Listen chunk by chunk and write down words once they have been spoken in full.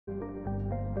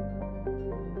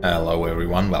Hello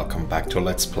everyone, welcome back to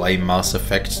Let's Play Mass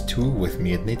Effect 2 with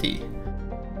me and Nidhi.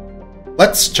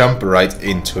 Let's jump right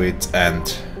into it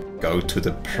and go to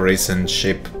the prison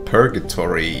ship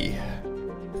Purgatory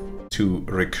to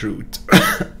recruit,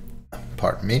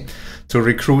 pardon me, to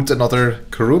recruit another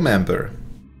crew member.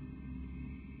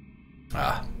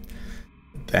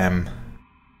 Damn,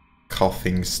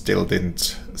 coughing still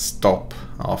didn't stop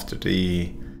after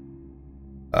the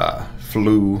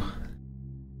flu.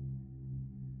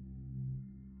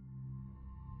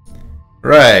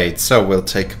 Right, so we'll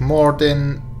take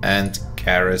Warden and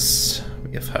Garrus.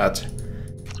 We have had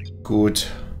good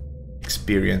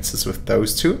experiences with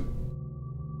those two.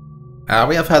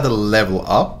 We have had a level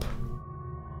up,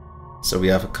 so we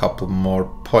have a couple more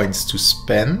points to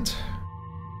spend.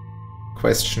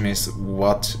 Question is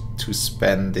what to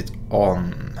spend it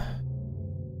on.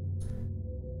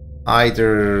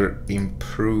 Either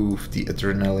improve the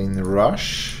adrenaline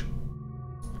rush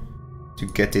to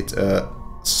get it a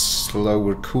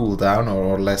slower cooldown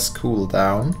or less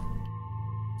cooldown,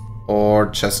 or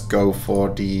just go for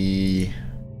the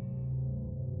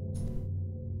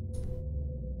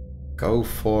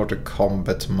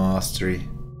combat mastery.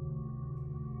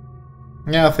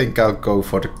 Yeah, I think I'll go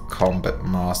for the combat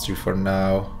mastery for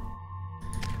now.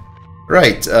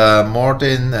 Right,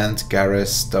 Warden and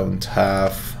Garrus don't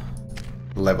have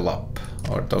level up,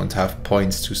 or don't have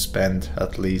points to spend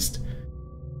at least.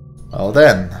 Well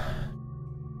then,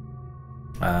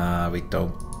 we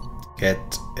don't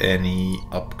get any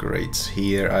upgrades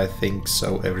here, I think,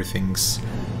 so everything's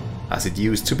as it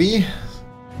used to be.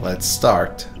 Let's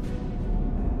start.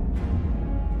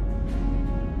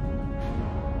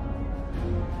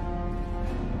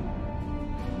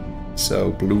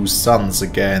 So, Blue Suns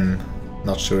again.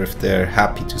 Not sure if they're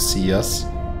happy to see us.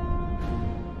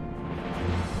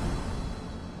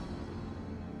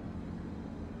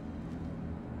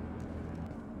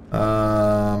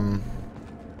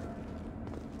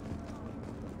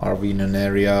 Are we in an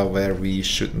area where we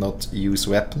should not use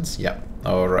weapons? Yeah,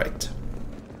 alright.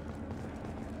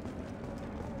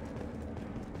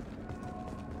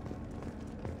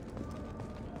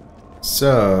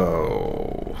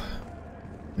 So,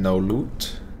 no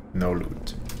loot, no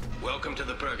loot. Welcome to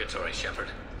the Purgatory, Shepard.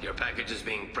 Your package is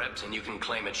being prepped and you can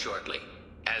claim it shortly.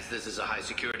 As this is a high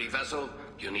security vessel,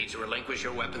 you'll need to relinquish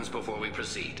your weapons before we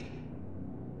proceed.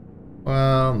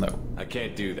 Well, no. I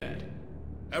can't do that.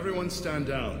 Everyone stand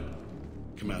down.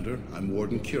 Commander, I'm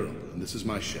Warden Kirill, and this is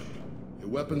my ship. Your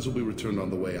weapons will be returned on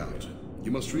the way out.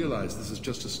 You must realize this is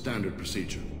just a standard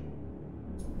procedure.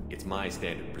 It's my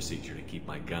standard procedure to keep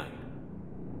my gun.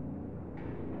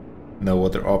 No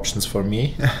other options for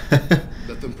me.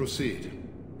 Let them proceed.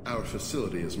 Our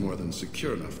facility is more than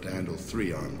secure enough to handle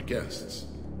 3 armed guests.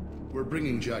 We're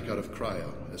bringing Jack out of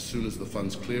cryo. As soon as the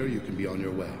funds clear, you can be on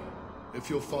your way. If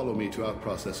you'll follow me to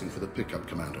out-processing for the pickup,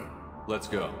 Commander. Let's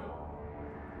go.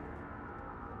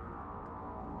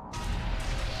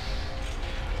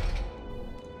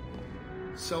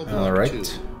 Cell block All right. 2.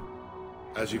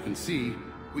 As you can see,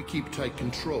 we keep tight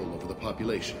control over the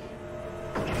population.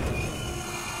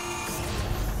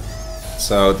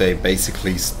 So they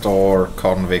basically store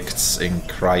convicts in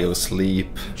cryo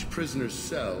sleep. Each prisoner's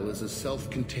cell is a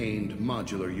self-contained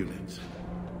modular unit.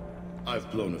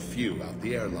 I've blown a few out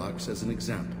the airlocks as an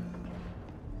example.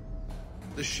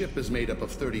 The ship is made up of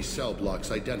 30 cell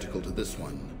blocks identical to this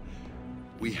one.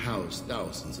 We house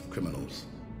thousands of criminals.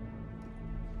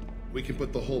 We can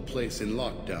put the whole place in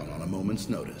lockdown on a moment's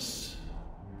notice.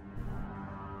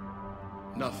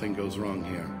 Nothing goes wrong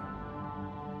here.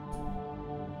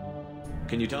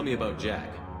 Can you tell me about Jack?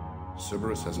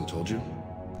 Cerberus hasn't told you?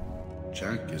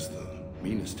 Jack is the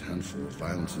meanest handful of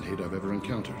violence and hate I've ever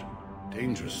encountered.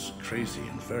 Dangerous, crazy,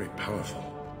 and very powerful.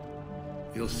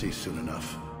 You'll see soon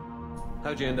enough.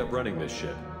 How'd you end up running this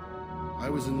ship? I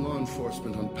was in law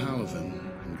enforcement on Palaven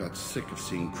and got sick of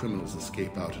seeing criminals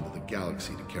escape out into the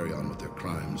galaxy to carry on with their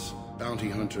crimes.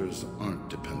 Bounty hunters aren't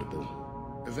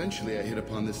dependable. Eventually I hit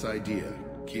upon this idea.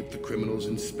 Keep the criminals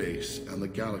in space and the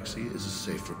galaxy is a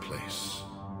safer place.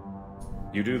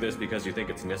 You do this because you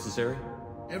think it's necessary?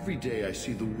 Every day I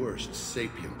see the worst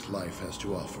sapient life has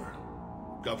to offer.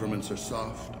 Governments are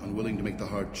soft, unwilling to make the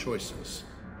hard choices.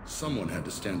 Someone had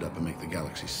to stand up and make the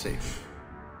galaxy safe.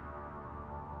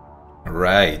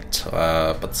 Right,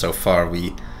 but so far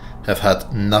we have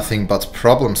had nothing but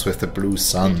problems with the Blue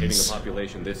Suns. Maintaining a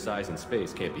population this size in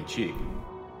space can't be cheap.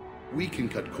 We can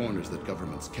cut corners that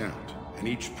governments can't, and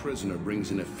each prisoner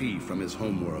brings in a fee from his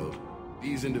homeworld.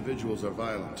 These individuals are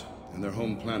violent, and their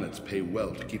home planets pay well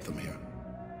to keep them here.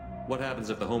 What happens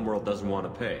if the homeworld doesn't want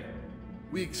to pay?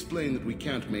 We explain that we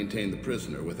can't maintain the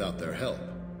prisoner without their help.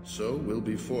 So we'll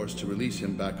be forced to release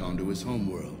him back onto his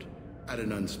homeworld, at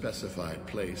an unspecified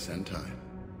place and time.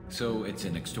 So it's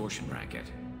an extortion racket.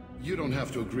 You don't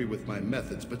have to agree with my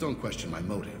methods, but don't question my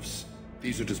motives.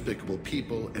 These are despicable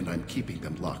people, and I'm keeping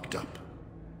them locked up.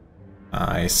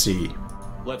 I see.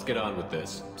 Let's get on with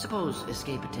this. Suppose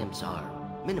escape attempts are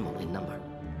minimal in number.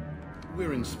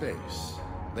 We're in space.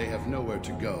 They have nowhere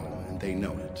to go, and they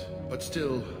know it. But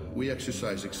still, we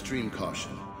exercise extreme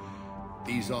caution.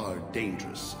 These are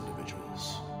dangerous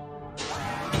individuals.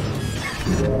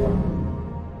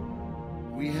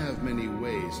 We have many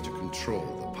ways to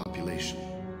control the population.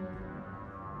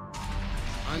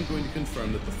 I'm going to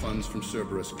confirm that the funds from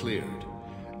Cerberus cleared.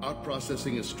 Out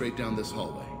processing is straight down this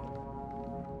hallway.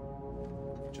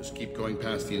 Just keep going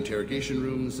past the interrogation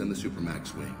rooms and the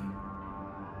Supermax wing.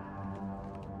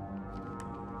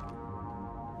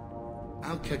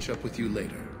 I'll catch up with you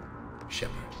later,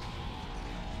 Shepard.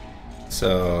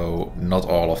 So, not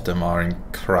all of them are in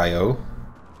cryo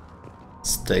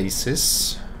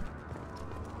stasis.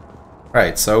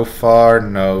 Right, so far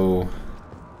no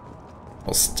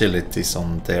hostilities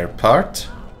on their part.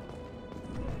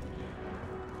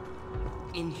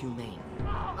 Inhumane.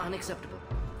 Unacceptable.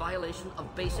 Violation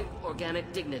of basic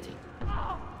organic dignity.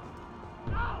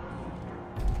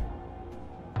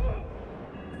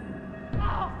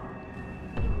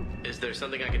 Is there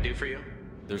something I can do for you?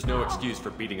 There's no excuse for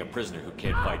beating a prisoner who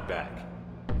can't fight back.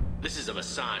 This is a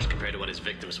massage compared to what his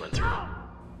victims went through.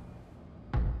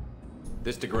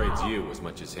 This degrades you as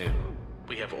much as him.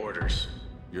 We have orders.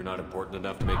 You're not important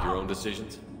enough to make your own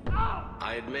decisions?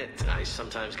 I admit, I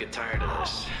sometimes get tired of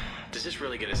this. Does this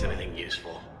really get us anything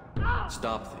useful?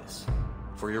 Stop this.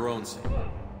 For your own sake.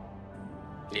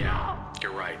 Yeah,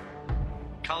 you're right.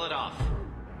 Call it off.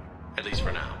 At least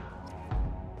for now.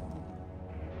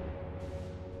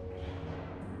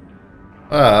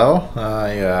 Well,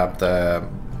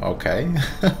 okay.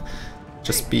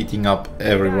 Just beating up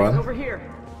everyone. Over here.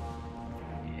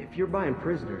 If you're buying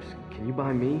prisoners, can you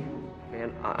buy me?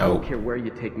 Man, I Oh. don't care where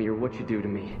you take me or what you do to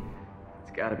me.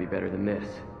 It's gotta be better than this.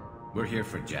 We're here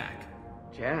for Jack.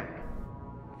 Jack?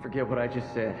 Forget what I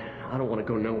just said. I don't want to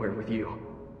go nowhere with you.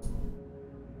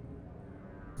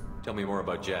 Tell me more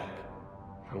about Jack.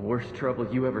 The worst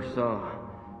trouble you ever saw.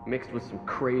 Mixed with some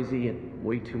crazy and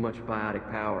way too much biotic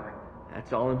power.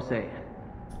 That's all I'm saying.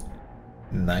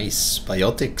 Nice.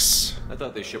 Biotics. I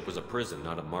thought this ship was a prison,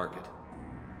 not a market.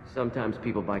 Sometimes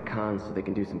people buy cons so they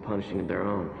can do some punishing of their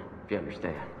own, if you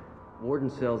understand. Warden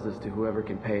sells this to whoever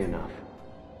can pay enough.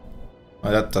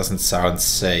 Well, that doesn't sound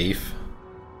safe.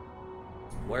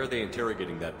 Why are they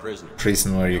interrogating that prisoner?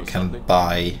 Prison where you Know can something?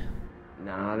 buy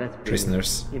Nah, that's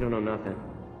business. prisoners. You don't know nothing.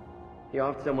 He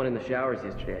offed someone in the showers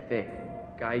yesterday, I think.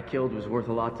 Guy he killed was worth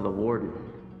a lot to the Warden.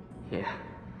 Yeah,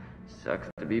 sucks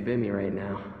to be Bimmy right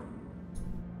now.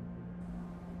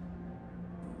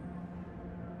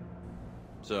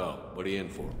 So, what are you in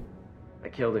for? I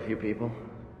killed a few people.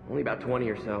 Only about 20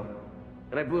 or so.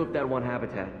 And I blew up that one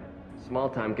habitat. Small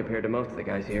time compared to most of the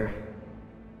guys here.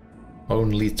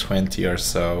 Only 20 or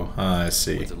so. Ah, I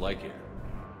see. What's it like here?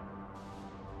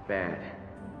 Bad.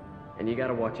 And you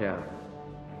gotta watch out.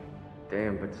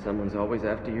 Damn, but someone's always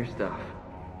after your stuff.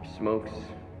 Your smokes,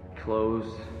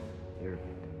 clothes, your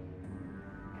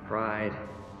pride.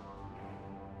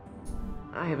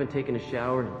 I haven't taken a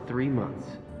shower in 3 months.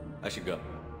 I should go.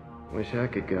 Wish I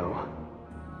could go.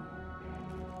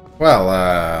 Well,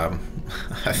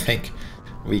 I think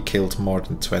we killed more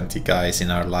than 20 guys in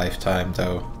our lifetime,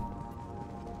 though.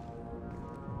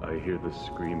 I hear the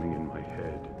screaming in my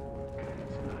head.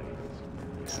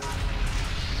 It's night.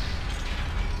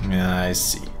 Yeah, I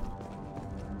see.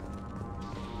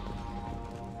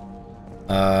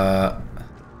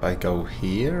 If I go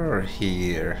here or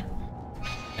here?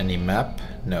 Any map?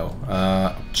 No.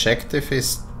 Objective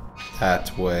is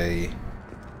that way.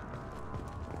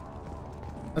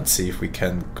 Let's see if we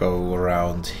can go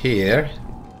around here.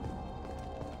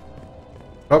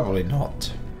 Probably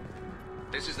not.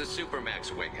 This is the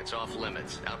Supermax wing. It's off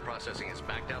limits. Out processing is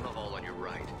back down the hall on your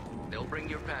right. They'll bring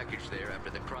your package there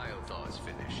after the cryo thaw is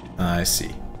finished. I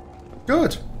see.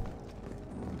 Good.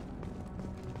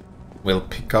 We'll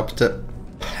pick up the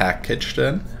package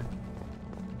then.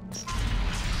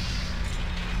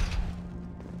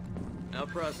 Out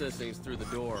processing's through the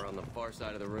door on the far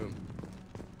side of the room.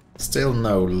 Still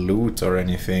no loot or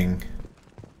anything.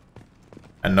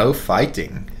 And no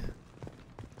fighting.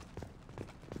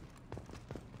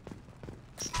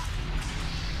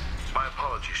 My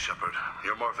apologies, Shepard.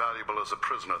 You're more valuable as a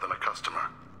prisoner than a customer.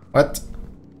 What?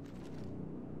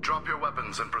 Drop your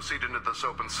weapons and proceed into this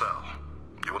open cell.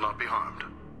 You will not be harmed.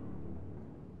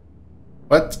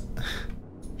 What?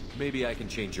 Maybe I can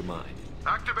change your mind.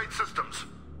 Activate systems.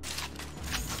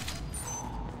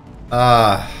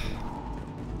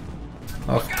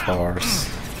 Of course.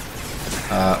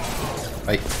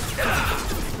 Wait.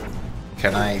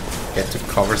 Can I get to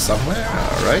cover somewhere?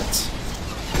 Alright.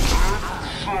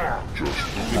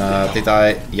 Did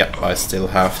I? Yep, I still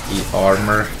have the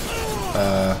armor.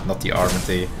 Not the armor,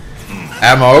 the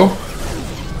ammo.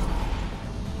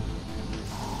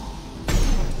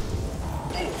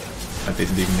 I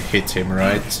didn't even hit him,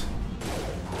 right?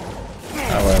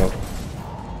 Oh well.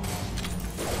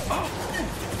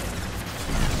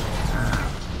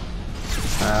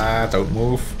 Don't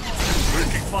move.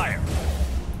 Fire.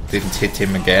 Didn't hit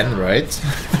him again, right?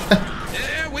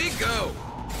 There we go.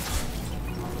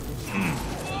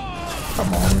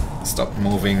 Come on, stop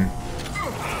moving.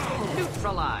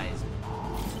 Neutralized.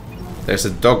 There's a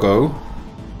doggo.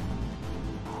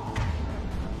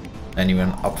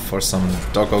 Anyone up for some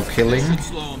doggo killing?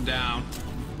 Slow him down.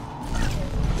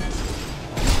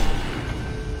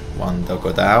 One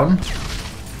doggo down.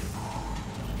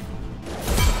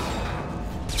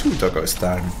 2 doggos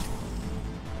down.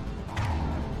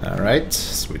 Alright,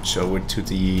 switch over to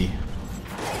the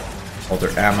other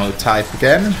ammo type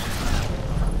again.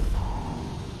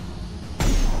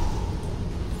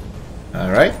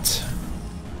 Alright.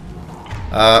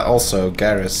 Also,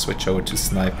 Garrus, switch over to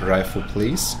sniper rifle,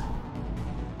 please.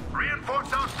 Reinforce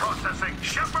those processing.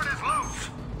 Shepard is loose.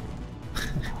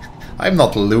 I'm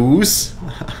not loose.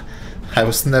 I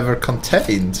was never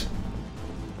contained.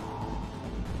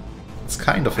 It's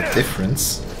kind of a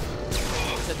difference.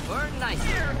 Should burn nice.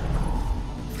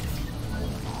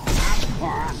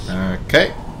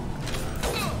 Okay.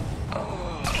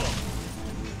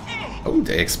 Oh,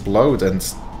 they explode and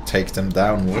take them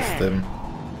down with them.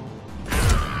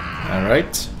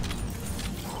 Alright.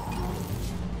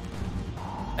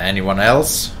 Anyone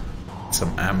else?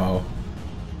 Some ammo.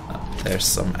 There's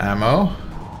some ammo.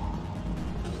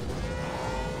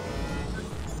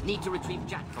 Need to retrieve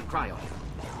Jack from cryo.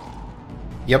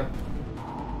 Yep.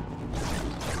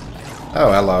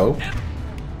 Oh, hello.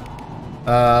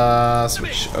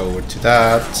 Switch over to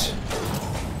that.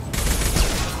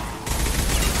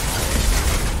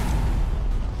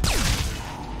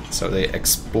 So they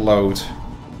explode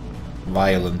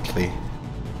violently.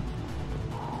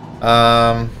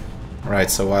 Right,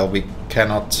 so while we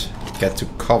cannot get to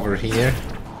cover here.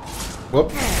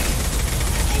 Whoop.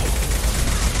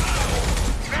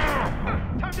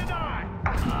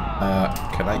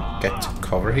 Can I get to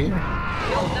cover here?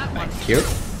 Thank you.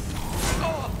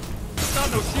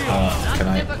 Can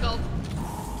I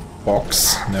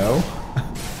box? No.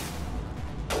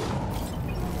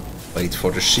 Wait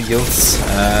for the shields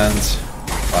and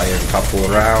fire a couple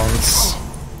rounds.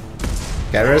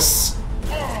 Garrus.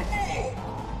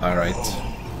 Alright.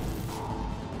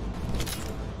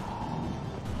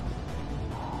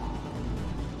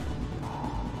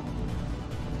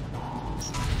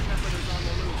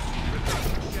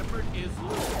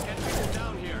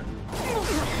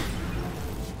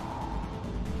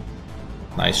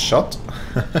 Nice shot.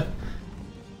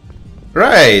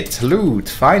 Right, loot,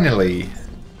 finally.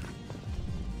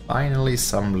 Finally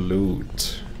some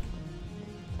loot.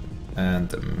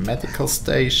 And a medical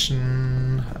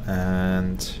station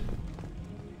and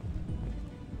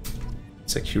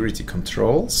security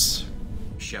controls.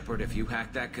 Shepard, if you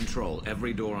hack that control,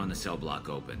 every door on the cell block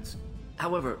opens.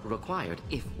 However, required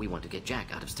if we want to get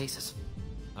Jack out of stasis.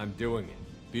 I'm doing it.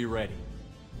 Be ready.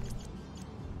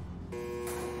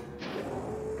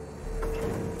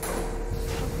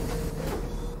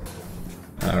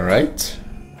 All right.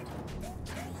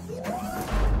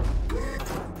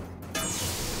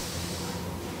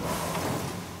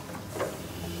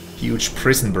 Huge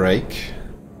prison break.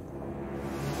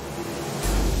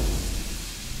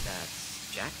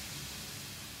 That's Jack?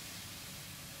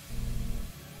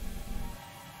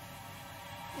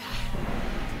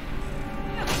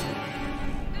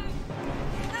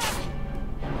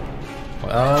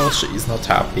 Well, she's not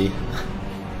happy.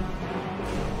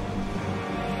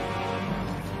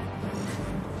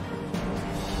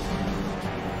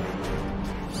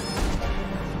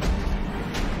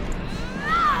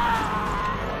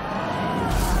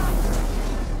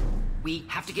 We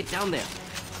have to get down there.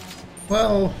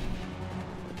 Well,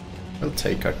 we'll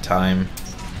take our time.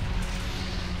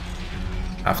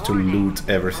 Have to loot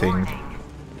everything.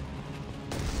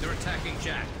 They're attacking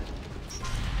Jack.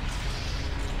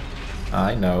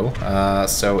 I know.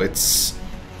 So it's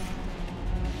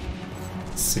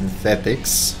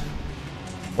synthetics.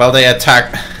 Well, they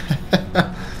attack.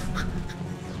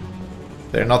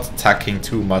 They're not attacking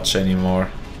too much anymore.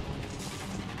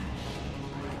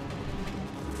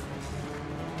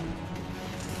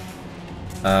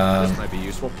 This might be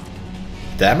useful.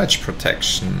 Damage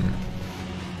protection.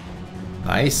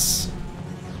 Nice.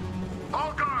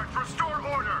 All guards, restore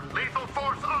order. Lethal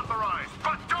force authorized,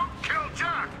 but don't kill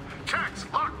Jack. Tex,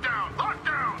 lockdown,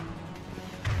 lockdown.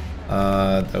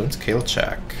 Don't kill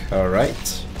Jack.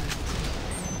 Alright.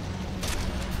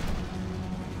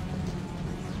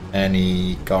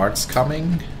 Any guards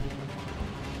coming?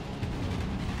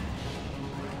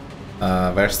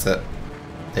 Where's the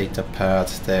data pad?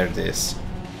 There it is.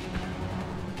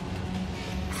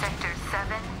 Sectors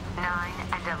 7, 9,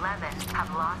 and 11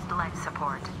 have lost life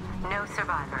support. No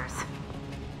survivors.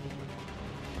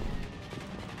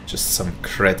 Just some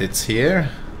credits here.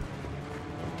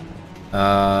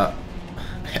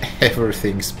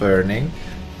 Everything's burning.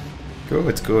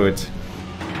 Good, good.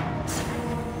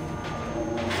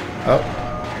 Oh.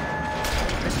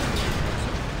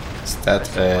 Is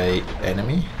that a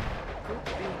enemy?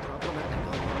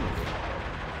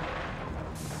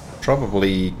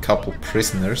 Probably a couple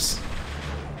prisoners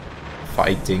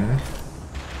fighting.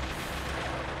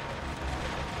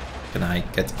 Can I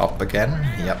get up again?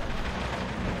 Yep.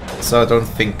 So I don't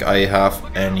think I have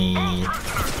any...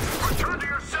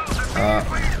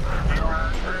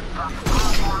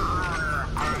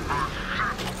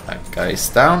 that guy's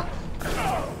down.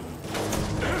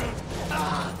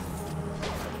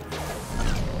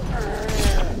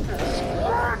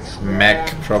 Mech,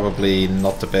 probably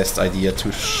not the best idea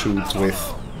to shoot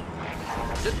with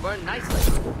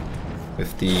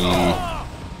the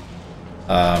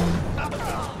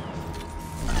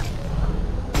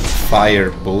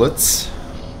fire bullets.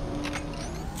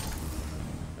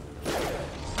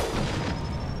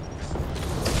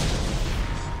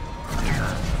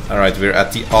 Alright, we're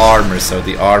at the armor, so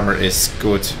the armor is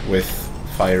good with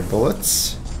fire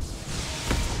bullets.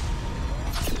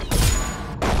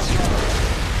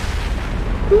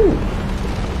 Ooh.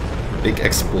 Big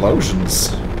explosions.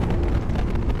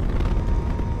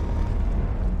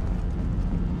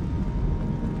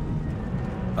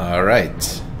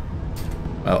 Alright.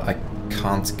 Well, I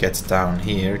can't get down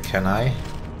here, can I?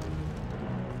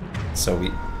 So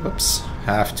we, oops,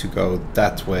 have to go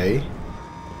that way.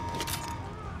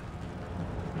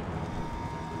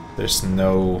 There's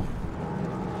no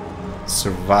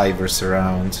survivors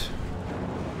around.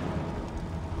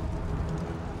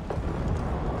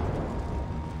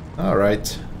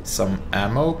 Alright, some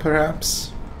ammo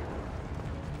perhaps?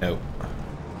 No.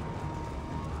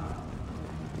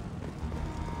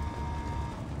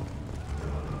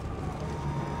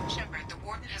 Shepard, the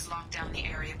Warden has locked down the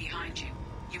area behind you.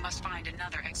 You must find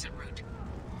another exit route.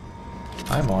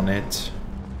 I'm on it.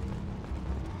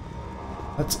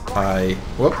 But I...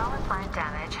 whoop. Power plant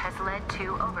damage has led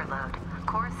to overload.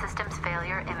 Core systems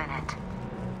failure imminent.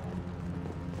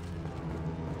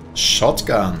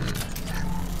 Shotgun.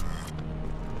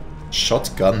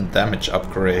 Shotgun damage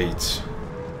upgrade.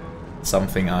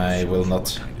 Something I will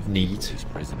not need. These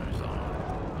prisoners are.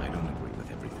 I don't agree with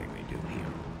everything they do here,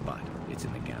 but it's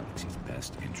in the galaxy's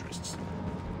best interests.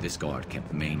 This guard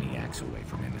kept maniacs away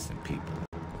from innocent people.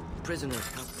 Prisoners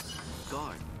helpless.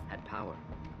 Guard had power.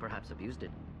 Perhaps abused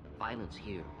it. Violence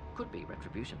here could be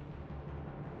retribution.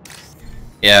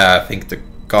 Yeah, I think the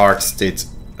guards did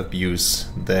abuse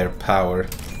their power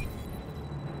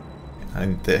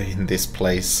in this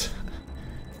place.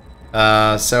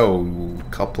 So,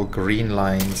 couple green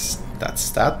lines,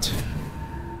 that's that.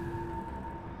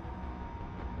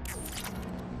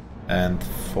 And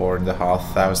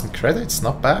 4,500 credits,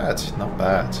 not bad, not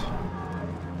bad.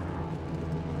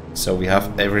 So we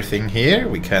have everything here,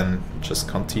 we can just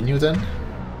continue then.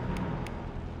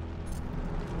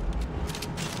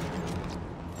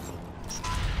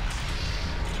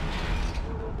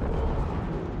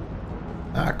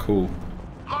 Ah, cool.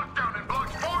 Lockdown in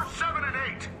blocks 4, 7, and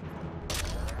 8.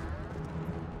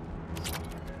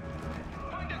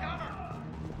 Find a cover.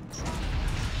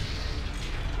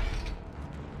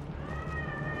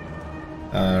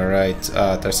 Alright,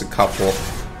 there's a couple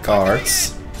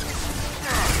guards.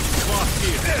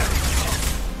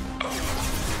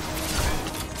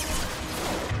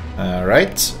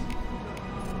 Alright.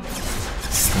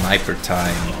 Sniper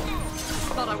time.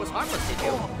 Thought I was harmless, did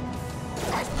you?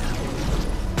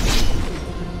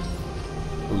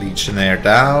 Legionnaire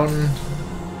down.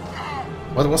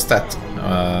 What was that?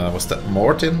 Was that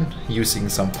Warden using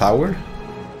some power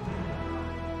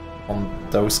on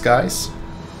those guys?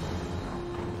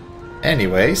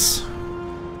 Anyways. The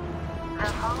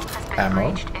hull has been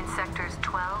Ammo. breached in sectors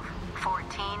 12,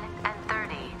 14, and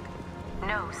 30.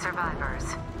 No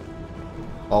survivors.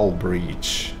 Hull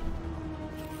breach.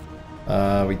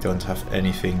 We don't have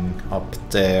anything up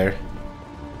there.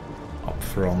 Up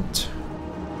front.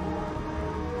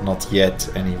 Not yet,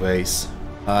 anyways.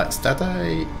 Is that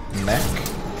a mech?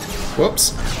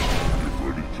 Whoops.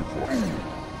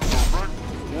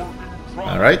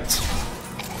 Alright.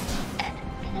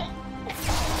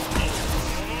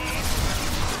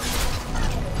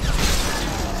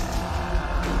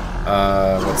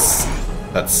 What's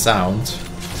that sound?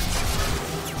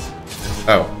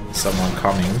 Oh, someone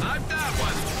coming.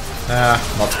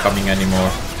 Not coming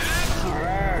anymore.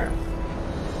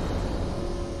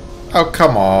 Oh,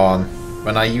 come on.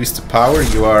 When I use the power,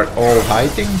 you are all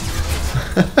hiding?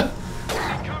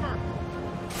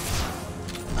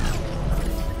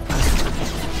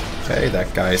 Okay,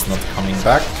 that guy is not coming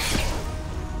back.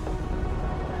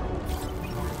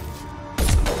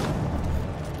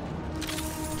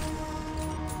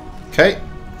 Okay,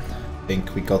 I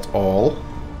think we got all.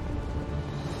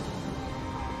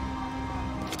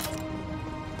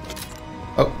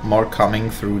 Oh, more coming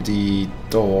through the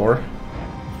door.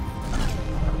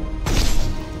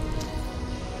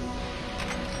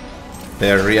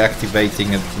 They're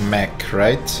reactivating a mech,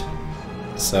 right?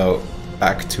 So,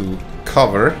 back to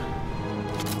cover.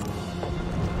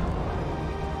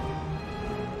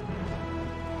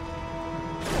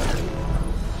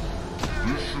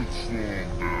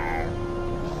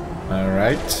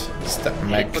 Alright, is that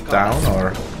mech down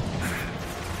or...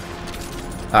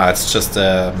 Ah, it's just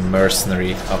a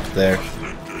mercenary up there.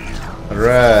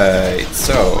 Right,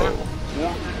 so...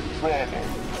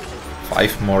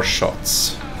 5 more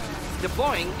shots.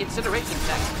 Deploying incineration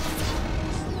tech.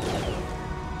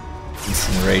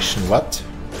 Incineration what?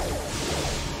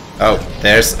 Oh,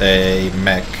 there's a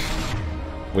mech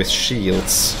with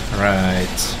shields,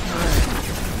 right.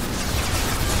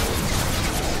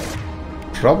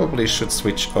 Probably should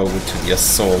switch over to the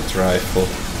assault rifle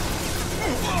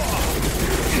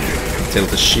until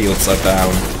the shields are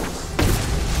down.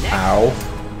 Ow.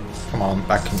 Come on,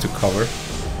 back into cover.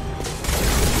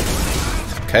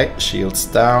 Okay, shields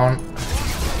down.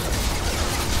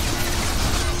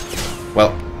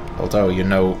 Well, although, you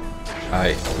know,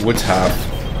 I would have...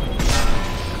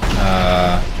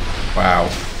 wow.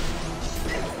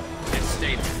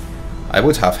 I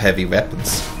would have heavy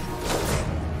weapons.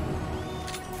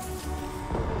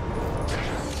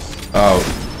 Oh,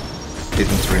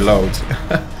 didn't reload.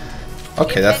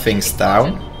 Okay, that thing's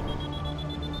down.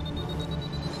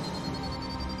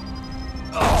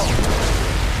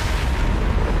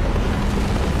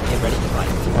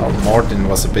 Well, Warden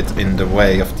was a bit in the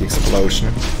way of the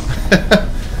explosion.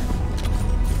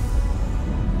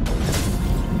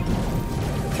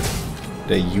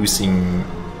 They're using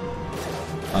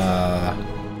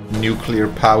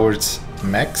nuclear-powered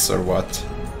mechs or what?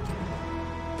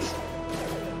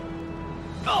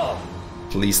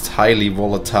 At least highly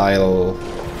volatile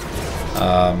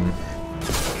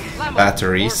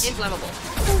batteries.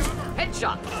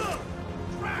 Headshot.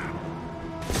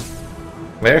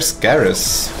 Where's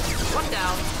Garrus? One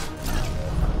down.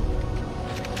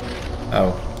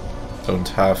 Oh, don't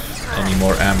have any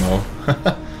more ammo.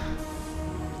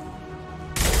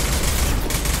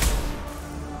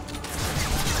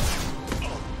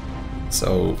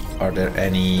 So, are there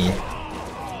any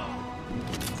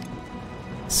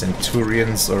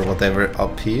Centurions or whatever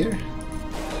up here?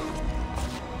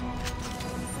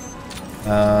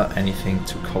 Anything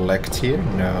to collect here?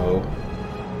 No.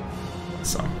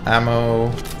 Some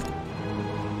ammo.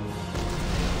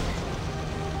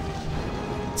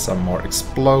 Some more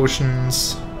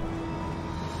explosions.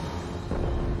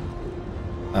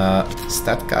 Is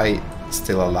that guy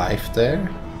still alive there?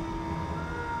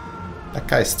 That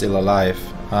guy's still alive.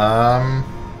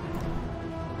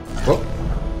 Whoop.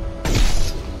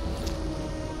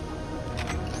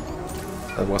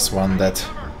 That was one that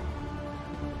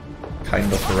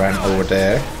kind of ran over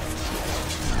there.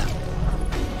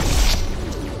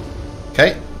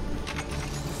 Okay.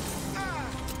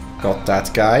 Got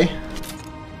that guy.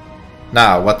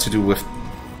 Now, what to do with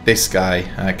this guy?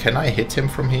 Can I hit him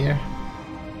from here?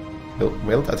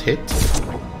 Will that hit?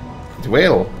 It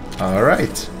will.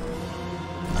 Alright.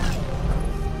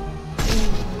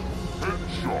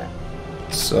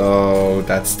 So,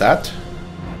 that's that.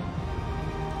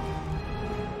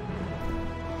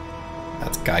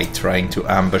 That guy trying to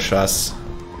ambush us.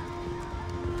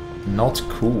 Not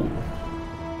cool.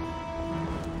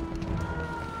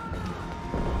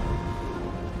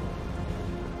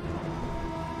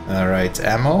 Alright,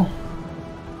 ammo.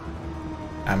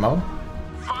 Ammo.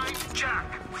 Find Jack!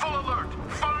 Full alert!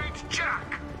 Find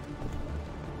Jack!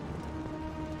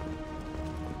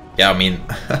 Yeah, I mean...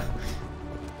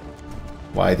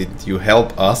 Why didn't you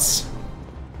help us?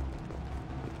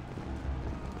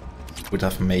 Would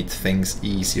have made things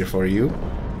easier for you.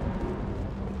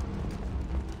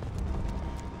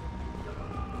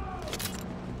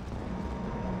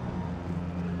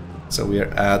 So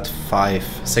we're at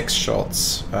 6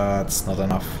 shots. That's not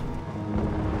enough.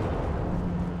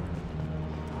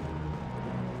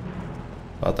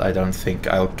 But I don't think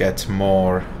I'll get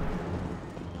more.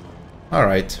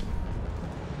 Alright.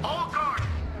 All guard!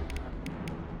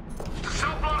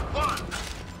 Cell block 1!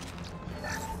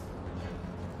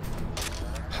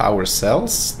 Power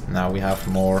cells. Now we have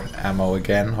more ammo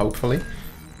again, hopefully.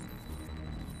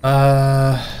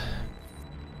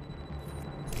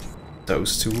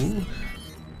 Those two.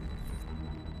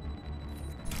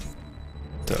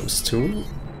 Those two.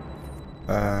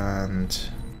 And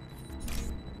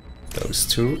those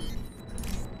two.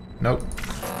 Nope.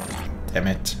 Damn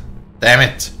it. Damn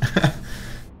it!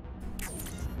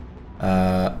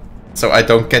 So I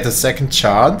don't get a second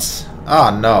chance?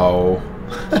 Ah, no.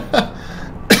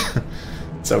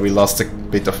 So we lost a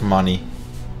bit of money.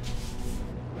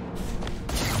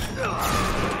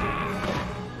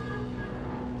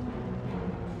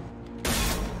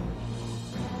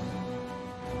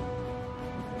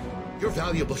 You're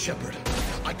valuable, Shepard.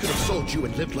 I could have sold you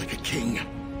and lived like a king.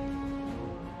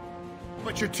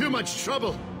 But you're too much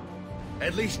trouble.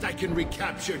 At least I can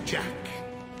recapture Jack.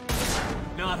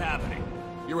 Not happening.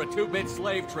 You're a 2-bit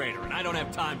slave trader, and I don't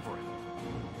have time for it.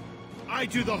 I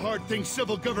do the hard things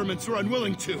civil governments are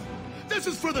unwilling to. This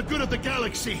is for the good of the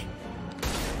galaxy.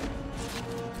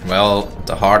 Well,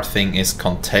 the hard thing is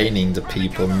containing the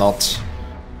people, not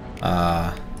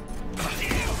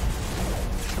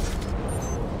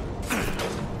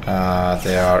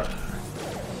they are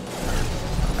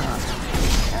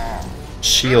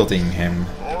shielding him.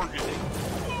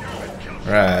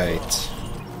 Right.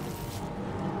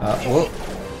 Whoa.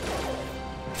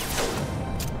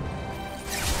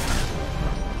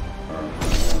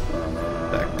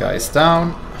 That guy's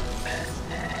down.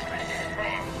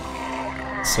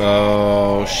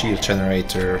 So, shield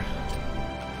generator.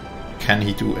 Can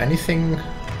he do anything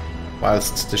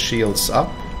whilst the shield's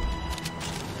up?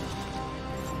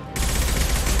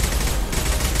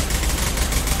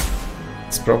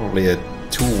 It's probably a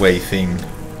two-way thing.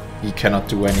 He cannot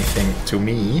do anything to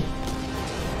me.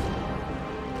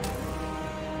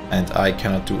 And I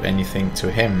cannot do anything to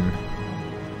him.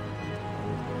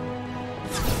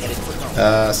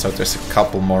 So there's a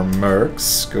couple more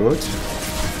mercs. Good.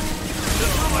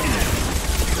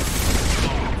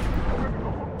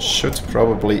 Should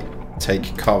probably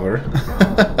take cover.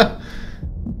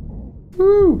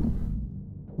 Woo!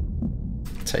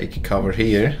 Take cover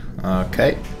here.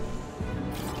 Okay.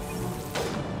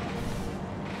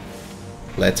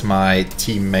 Let my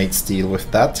teammates deal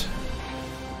with that.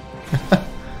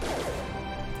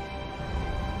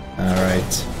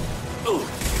 Alright.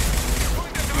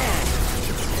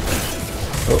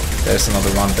 Oh, there's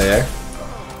another one there.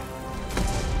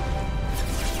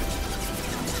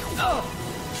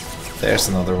 There's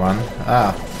another one.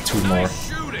 Ah, two more.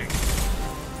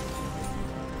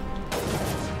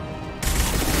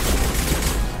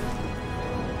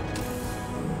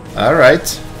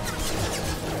 Alright.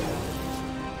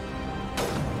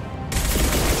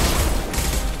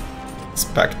 Let's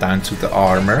back down to the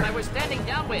armor. I was standing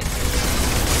downwind.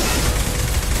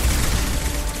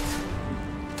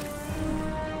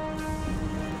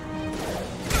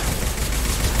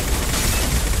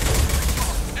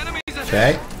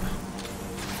 Okay.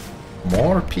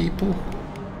 More people?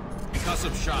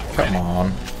 Come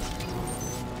on.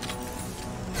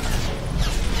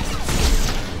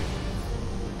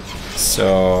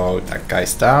 So that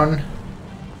guy's down.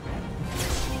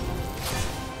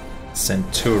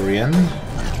 Centurion.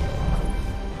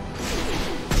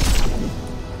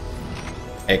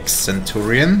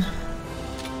 Ex-Centurion.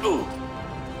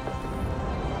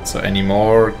 So any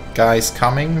more guys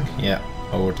coming? Yeah,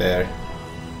 over there.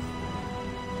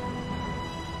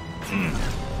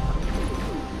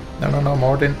 No,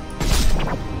 Warden.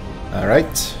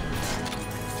 Alright.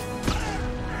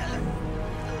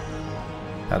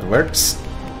 That works.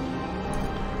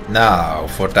 Now,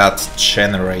 for that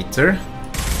generator.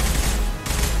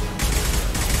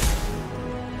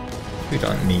 We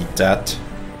don't need that.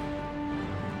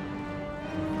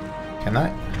 Can I?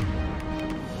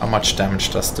 How much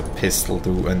damage does the pistol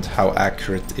do and how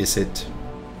accurate is it?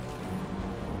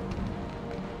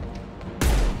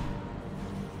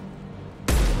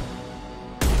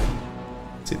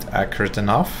 Is it accurate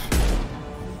enough?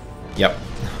 Yep.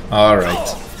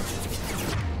 Alright.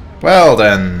 Well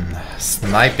then,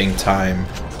 sniping time.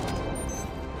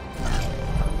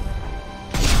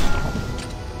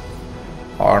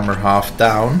 Armor half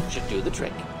down. Should do the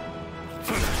trick.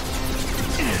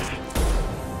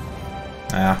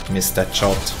 Ah, missed that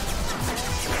shot.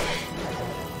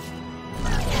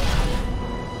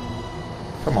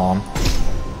 Come on.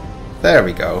 There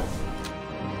we go.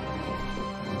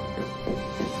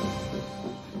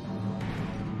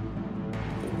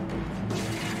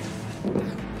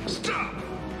 Stop!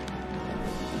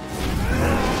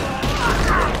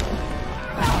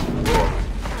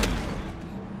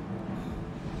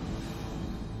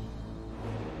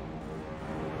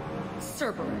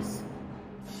 Cerberus.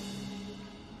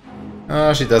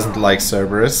 Oh, she doesn't like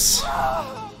Cerberus.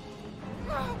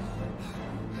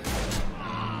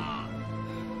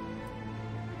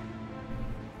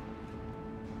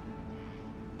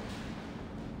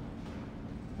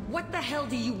 What the hell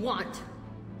do you want?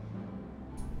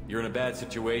 You're in a bad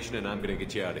situation and I'm gonna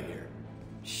get you out of here.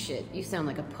 Shit, you sound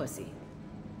like a pussy.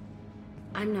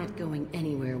 I'm not going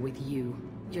anywhere with you.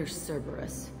 You're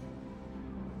Cerberus.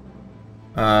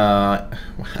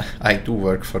 I do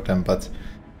work for them, but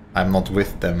I'm not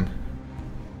with them.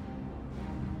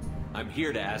 I'm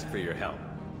here to ask for your help.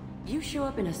 You show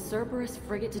up in a Cerberus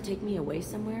frigate to take me away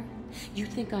somewhere? You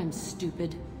think I'm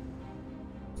stupid?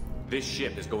 This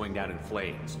ship is going down in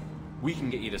flames. We can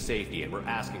get you to safety and we're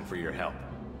asking for your help.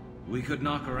 We could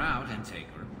knock her out and take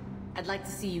her. I'd like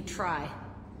to see you try.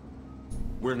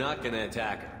 We're not gonna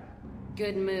attack her.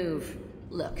 Good move.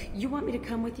 Look, you want me to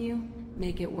come with you?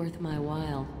 Make it worth my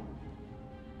while.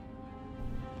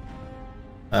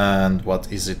 And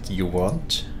what is it you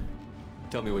want?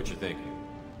 Tell me what you're thinking.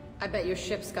 I bet your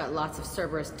ship's got lots of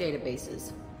Cerberus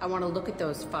databases. I want to look at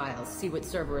those files, see what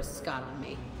Cerberus has got on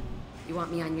me. You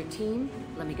want me on your team?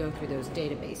 Let me go through those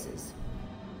databases.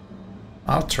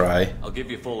 I'll try. I'll give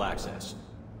you full access.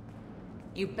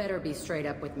 You better be straight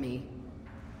up with me.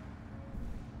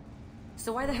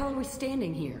 So why the hell are we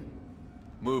standing here?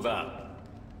 Move out.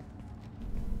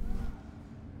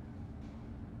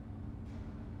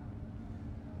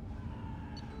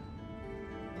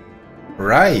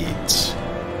 Right.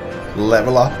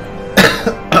 Level up.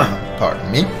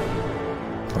 Pardon me.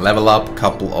 Level up,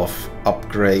 couple of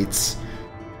upgrades.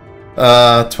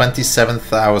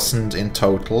 27,000 in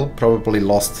total. Probably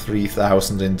lost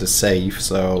 3,000 in the save,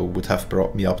 so would have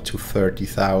brought me up to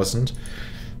 30,000.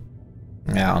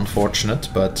 Yeah, unfortunate,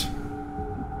 but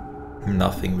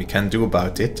nothing we can do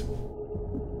about it.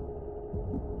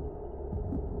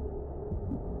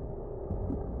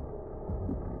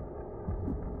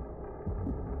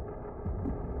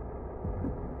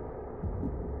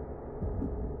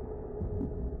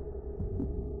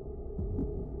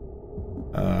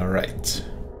 Alright.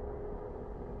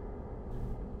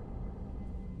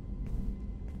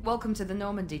 Welcome to the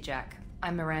Normandy, Jack.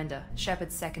 I'm Miranda,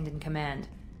 Shepard's second in command.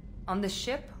 On this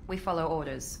ship, we follow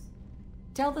orders.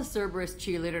 Tell the Cerberus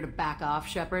cheerleader to back off,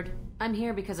 Shepard. I'm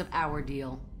here because of our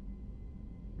deal.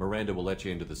 Miranda will let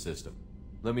you into the system.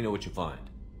 Let me know what you find.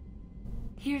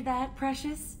 Hear that,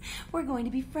 Precious? We're going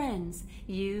to be friends.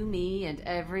 You, me, and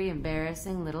every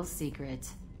embarrassing little secret.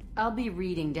 I'll be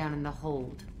reading down in the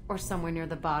hold, or somewhere near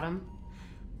the bottom.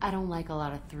 I don't like a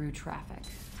lot of through traffic.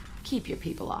 Keep your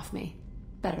people off me.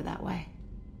 Better that way.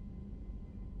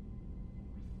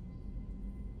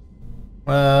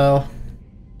 Well,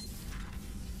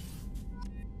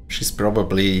 she's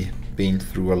probably been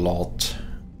through a lot,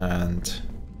 and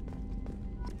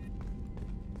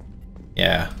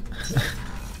yeah,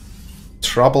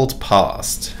 troubled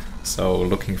past. So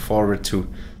looking forward to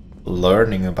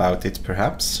learning about it,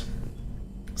 perhaps.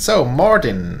 So,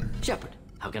 Warden. Shepard,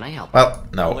 how can I help? Well,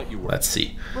 no, let's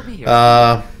see. We'll be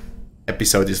here.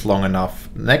 Episode is long enough.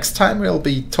 Next time we'll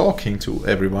be talking to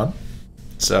everyone.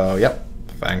 So, yep.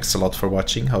 Thanks a lot for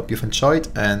watching. Hope you've enjoyed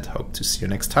and hope to see you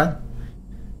next time.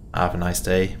 Have a nice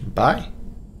day. Bye.